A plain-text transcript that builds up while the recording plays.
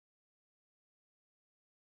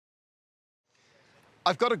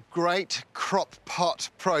I've got a great crop pot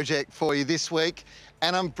project for you this week,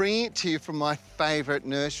 and I'm bringing it to you from my favourite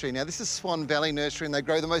nursery. Now, this is Swan Valley Nursery, and they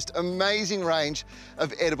grow the most amazing range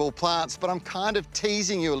of edible plants, but I'm kind of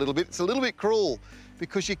teasing you a little bit. It's a little bit cruel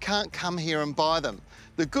because you can't come here and buy them.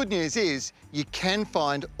 The good news is you can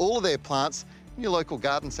find all of their plants in your local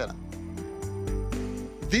garden centre.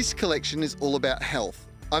 This collection is all about health.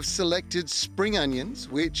 I've selected spring onions,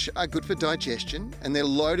 which are good for digestion, and they're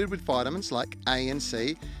loaded with vitamins like A and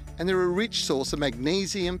C, and they're a rich source of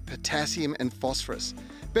magnesium, potassium and phosphorus.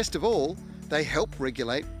 Best of all, they help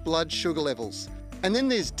regulate blood sugar levels. And then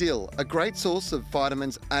there's dill, a great source of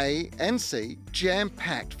vitamins A and C,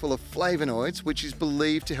 jam-packed full of flavonoids, which is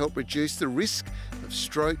believed to help reduce the risk of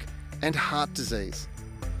stroke and heart disease.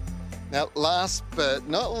 Now, last but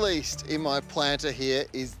not least in my planter here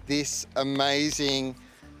is this amazing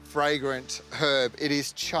fragrant herb. It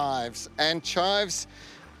is chives, and chives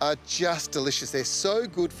are just delicious. They're so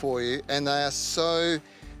good for you, and they are so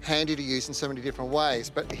handy to use in so many different ways.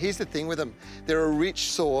 But here's the thing with them. They're a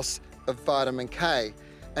rich source of vitamin K,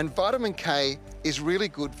 and vitamin K is really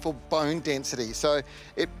good for bone density, so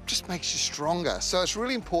it just makes you stronger. So it's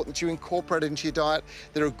really important that you incorporate it into your diet.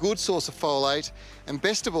 They're a good source of folate, and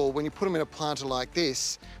best of all, when you put them in a planter like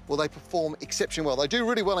this, well, they perform exceptionally well. They do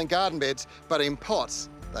really well in garden beds, but in pots,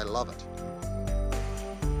 they love it.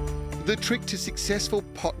 The trick to successful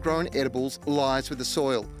pot-grown edibles lies with the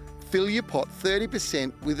soil. Fill your pot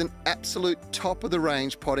 30% with an absolute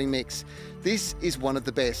top-of-the-range potting mix. This is one of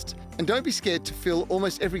the best. And don't be scared to fill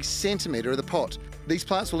almost every centimetre of the pot. These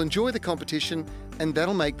plants will enjoy the competition, and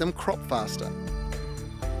that'll make them crop faster.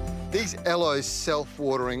 These Ello's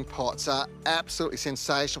self-watering pots are absolutely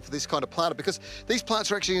sensational for this kind of planter because these plants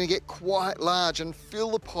are actually going to get quite large and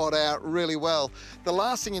fill the pot out really well. The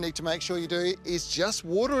last thing you need to make sure you do is just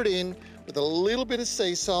water it in with a little bit of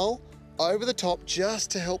sea salt over the top just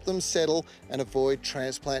to help them settle and avoid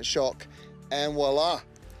transplant shock. And voila,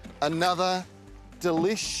 another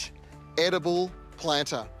delish edible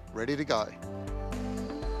planter ready to go.